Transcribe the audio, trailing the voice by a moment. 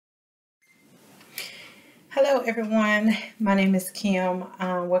Hello everyone, my name is Kim.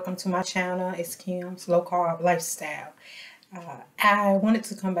 Welcome to my channel. It's Kim's Low Carb Lifestyle. I wanted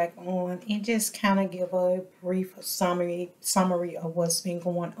to come back on and just kind of give a brief summary of what's been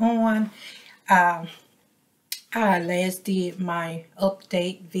going on. I last did my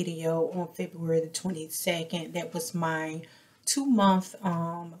update video on February the 22nd. That was my 2-month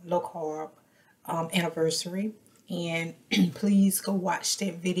low carb anniversary, and please go watch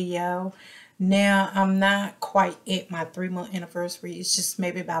that video. Now, I'm not quite at my 3-month anniversary. It's just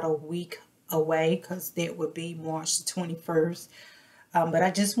maybe about a week away, because that would be March the 21st. But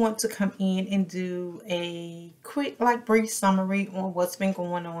I just want to come in and do a quick, brief summary on what's been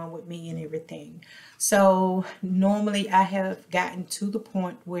going on with me and everything. So, normally I have gotten to the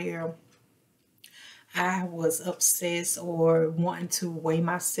point where I was obsessed or wanting to weigh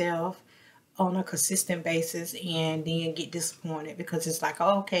myself on a consistent basis and then get disappointed, because it's like,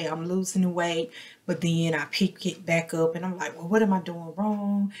 oh, okay, I'm losing the weight, but then I pick it back up and I'm like, well, what am I doing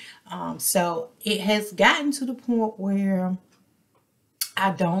wrong? So it has gotten to the point where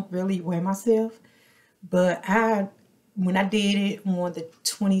I don't really weigh myself, but when I did it on the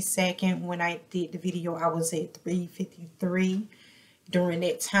 22nd, when I did the video, I was at 353 during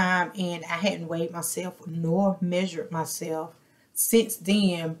that time, and I hadn't weighed myself nor measured myself since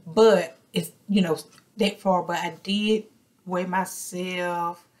then. But it's, that far. But I did weigh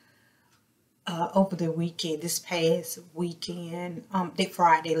myself over the weekend, this past weekend,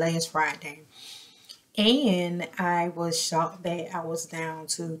 last Friday. And I was shocked that I was down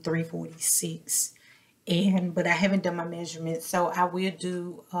to 346. But I haven't done my measurements, so I will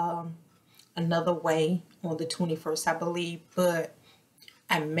do another weigh on the 21st, I believe. But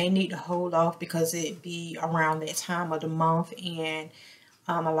I may need to hold off because it'd be around that time of the month, and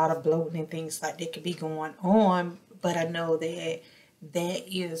a lot of bloating and things like that could be going on. But I know that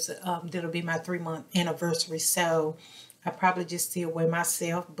that'll be my 3-month anniversary, so I probably just still weigh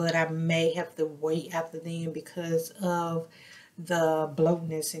myself, but I may have to wait after then because of the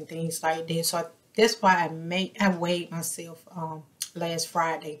bloatness and things like that. So that's why I weighed myself last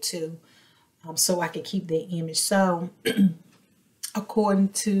Friday too, so I could keep that image. So according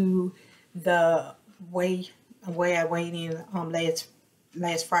to the way I weighed in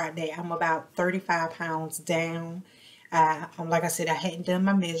last Friday, I'm about 35 pounds down. Like I said, I hadn't done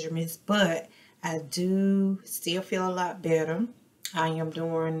my measurements, but I do still feel a lot better. I am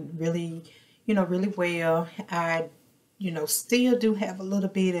doing really, really well. I, still do have a little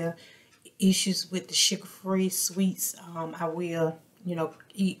bit of issues with the sugar-free sweets. I will,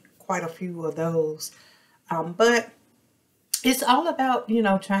 eat quite a few of those. But it's all about,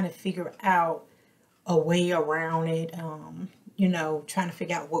 trying to figure out a way around it. Trying to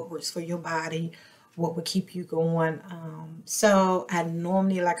figure out what works for your body, what will keep you going. So I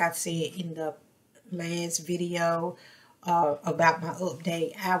normally, like I said in the last video about my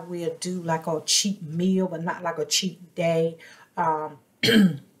update, I will do like a cheat meal, but not like a cheat day.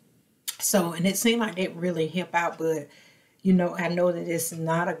 So, and it seemed like that really helped out, but I know that it's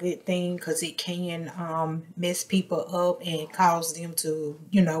not a good thing, because it can mess people up and cause them to,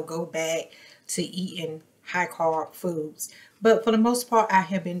 go back to eating high carb foods. But for the most part, I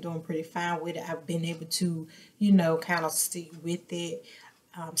have been doing pretty fine with it. I've been able to, kind of stick with it.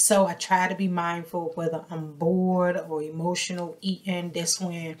 So I try to be mindful whether I'm bored or emotional eating. That's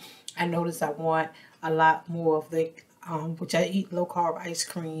when I notice I want a lot more of the, which I eat low carb ice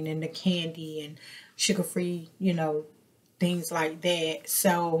cream and the candy and sugar-free, things like that.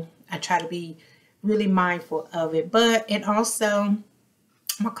 So I try to be really mindful of it. And also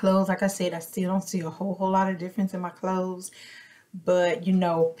my clothes, like I said, I still don't see a whole lot of difference in my clothes. But,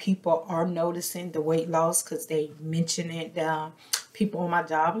 people are noticing the weight loss, because they mention it. People on my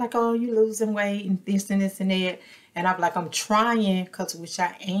job like, oh, you losing weight and this and this and that. And I'm like, I'm trying, which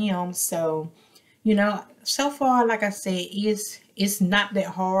I am. So, so far, like I said, it's not that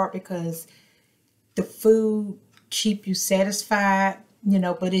hard, because the food keep you satisfied,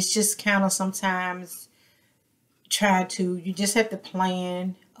 but it's just kind of sometimes you just have to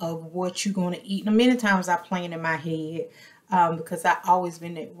plan of what you're going to eat. And many times I plan in my head, because I've always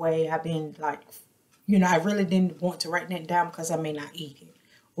been that way. I've been like, I really didn't want to write that down because I may not eat it,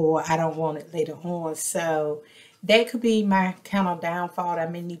 or I don't want it later on. So that could be my kind of downfall. I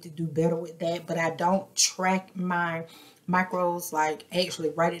may need to do better with that. But I don't track my macros, like actually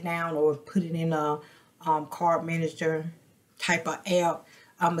write it down or put it in a carb manager type of app,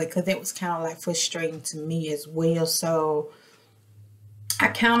 because that was kind of like frustrating to me as well. So I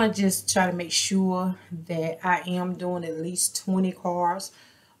kind of just try to make sure that I am doing at least 20 carbs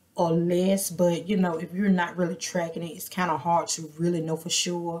or less, but you know, if you're not really tracking it, it's kind of hard to really know for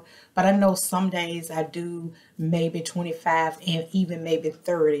sure. But I know some days I do maybe 25 and even maybe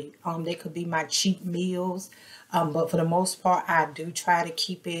 30. They could be my cheat meals, but for the most part I do try to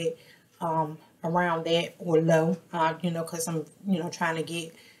keep it around that or low, you know, because I'm, you know, trying to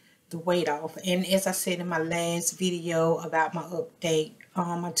get the weight off. And as I said in my last video about my update,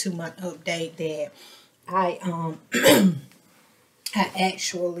 my 2-month update, that I I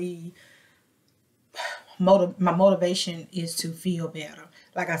actually my motivation is to feel better.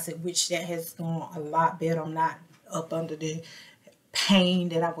 Like I said, which that has gone a lot better. I'm not up under the pain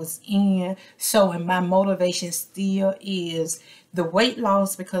that I was in. So, and my motivation still is the weight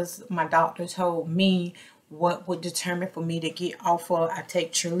loss, because my doctor told me what would determine for me to get off of. I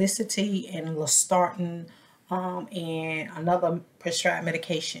take Trulicity and Losartan, and another prescribed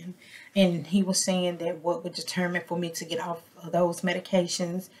medication. And he was saying that what would determine for me to get off of those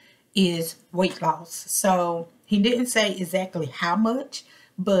medications is weight loss. So he didn't say exactly how much,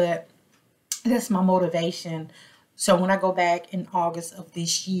 but that's my motivation. So when I go back in August of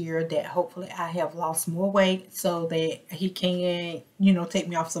this year, that hopefully I have lost more weight so that he can, you know, take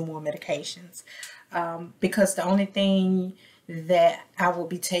me off some more medications. Because the only thing that I will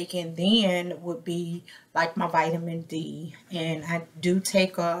be taking then would be like my vitamin D. And I do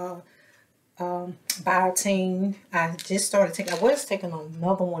take a biotin. I just started taking, I was taking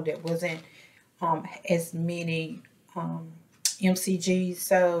another one that wasn't as many mcg.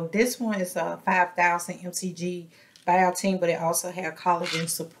 So this one is a 5,000 mcg biotin, but it also has collagen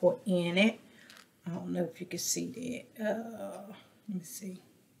support in it. I don't know if you can see that. Let me see.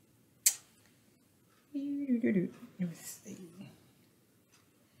 Let me see.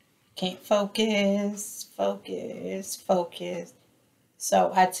 Can't focus.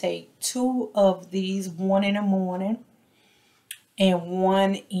 So I take 2 of these, one in the morning and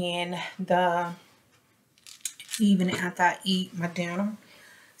one in the evening after I eat my dinner.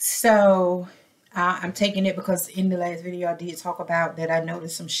 So I'm taking it because in the last video I did talk about that I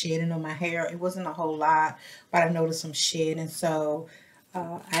noticed some shedding on my hair. It wasn't a whole lot, but I noticed some shedding. So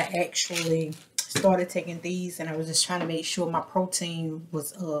I actually started taking these, and I was just trying to make sure my protein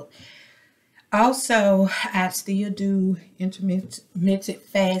was up. Also, I still do intermittent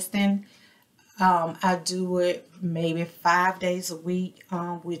fasting. I do it maybe 5 days a week,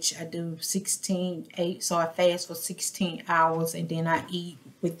 which I do 8. So I fast for 16 hours and then I eat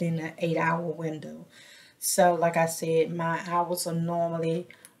within an 8-hour window. So like I said, my hours are normally,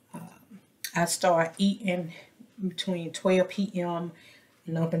 I start eating between 12 p.m.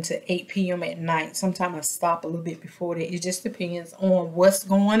 and up until 8 p.m. at night. Sometimes I stop a little bit before that. It just depends on what's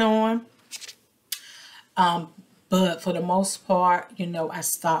going on. But for the most part, you know, I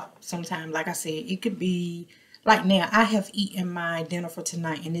stop sometimes. Like I said, it could be like now I have eaten my dinner for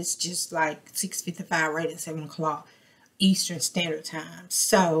tonight and it's just like 6:55 right at 7 o'clock Eastern Standard Time.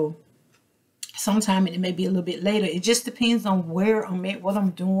 So sometimes it may be a little bit later. It just depends on where I'm at, what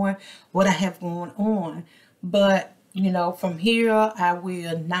I'm doing, what I have going on. But you know, from here, I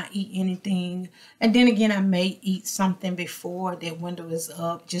will not eat anything. And then again, I may eat something before that window is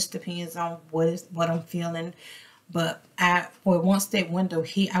up. Just depends on what I'm feeling. But once that window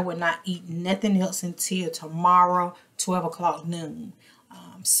hit, I would not eat nothing else until tomorrow, 12 o'clock noon.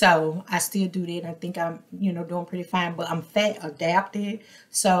 So I still do that. I think I'm, you know, doing pretty fine. But I'm fat adapted,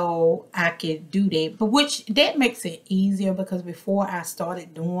 so I can do that. But which that makes it easier, because before I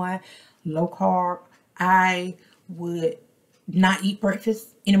started doing low carb, I would not eat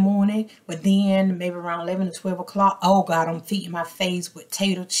breakfast in the morning, but then maybe around 11 to 12 o'clock, oh God, I'm feeding my face with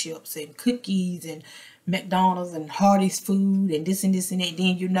potato chips and cookies and McDonald's and Hardee's food and this and this and that.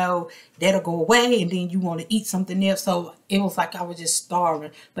 Then you know that'll go away and then you want to eat something else. So it was like I was just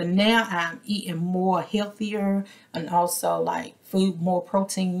starving. But now I'm eating more healthier and also like food, more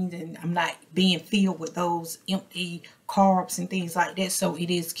proteins, and I'm not being filled with those empty carbs and things like that. So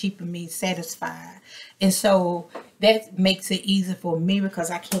it is keeping me satisfied. And so that makes it easy for me, because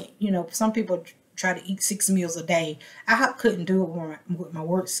I can't, you know, some people try to eat 6 meals a day. I couldn't do it with my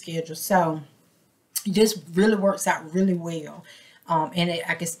work schedule. So it just really works out really well. And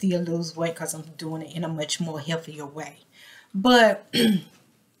I can still lose weight because I'm doing it in a much more healthier way. But,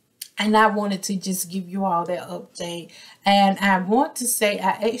 and I wanted to just give you all that update. And I want to say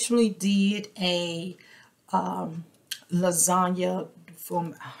I actually did a lasagna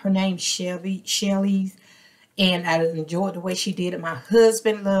from her name Shelly's, and I enjoyed the way she did it. My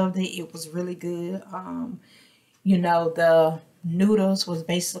husband loved it. It was really good. You know, the noodles was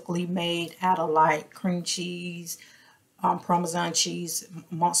basically made out of like cream cheese, Parmesan cheese,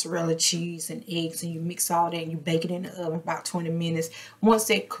 mozzarella cheese, and eggs, and you mix all that and you bake it in the oven about 20 minutes. Once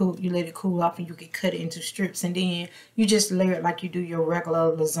that cool, you let it cool off and you can cut it into strips, and then you just layer it like you do your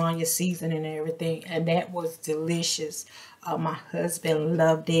regular lasagna seasoning and everything, and that was delicious. My husband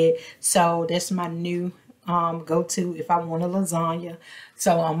loved it, so that's my new go-to if I want a lasagna.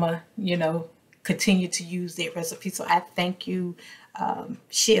 So I'm gonna continue to use that recipe. So I thank you,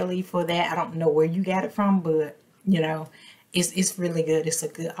 Shelly, for that. I don't know where you got it from, but it's really good. It's a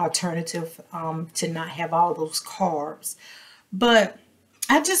good alternative to not have all those carbs. But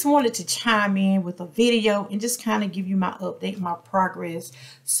I just wanted to chime in with a video and just kind of give you my update, my progress.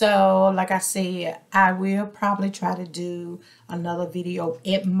 So like I said, I will probably try to do another video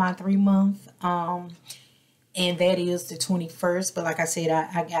at my 3-month, and that is the 21st. But like I said,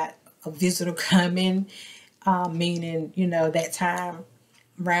 I got a visitor coming, meaning that time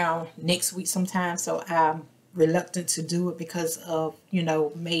around next week sometime. So I'm reluctant to do it because of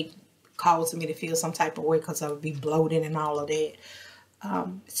may cause me to feel some type of way because I would be bloated and all of that.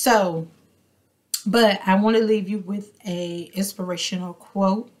 But I want to leave you with a inspirational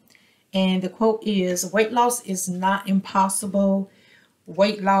quote, and the quote is, weight loss is not impossible.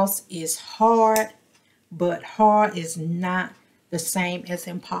 Weight loss is hard, but hard is not the same as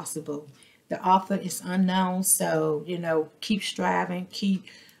impossible. The author is unknown, so keep striving, keep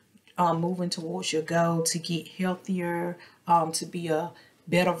moving towards your goal to get healthier, to be a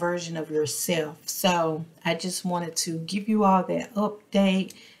better version of yourself. So I just wanted to give you all that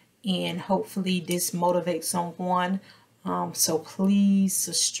update, and hopefully this motivates someone. So please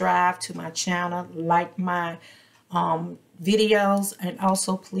subscribe to my channel, like my videos, and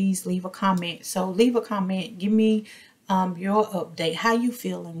also please leave a comment. So leave a comment, give me your update. How you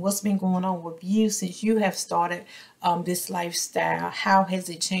feeling? What's been going on with you since you have started this lifestyle? How has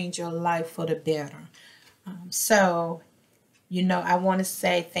it changed your life for the better? I want to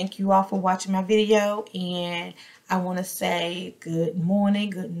say thank you all for watching my video, and I want to say good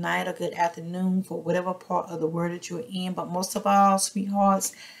morning, good night, or good afternoon for whatever part of the world that you're in. But most of all,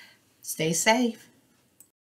 sweethearts, stay safe.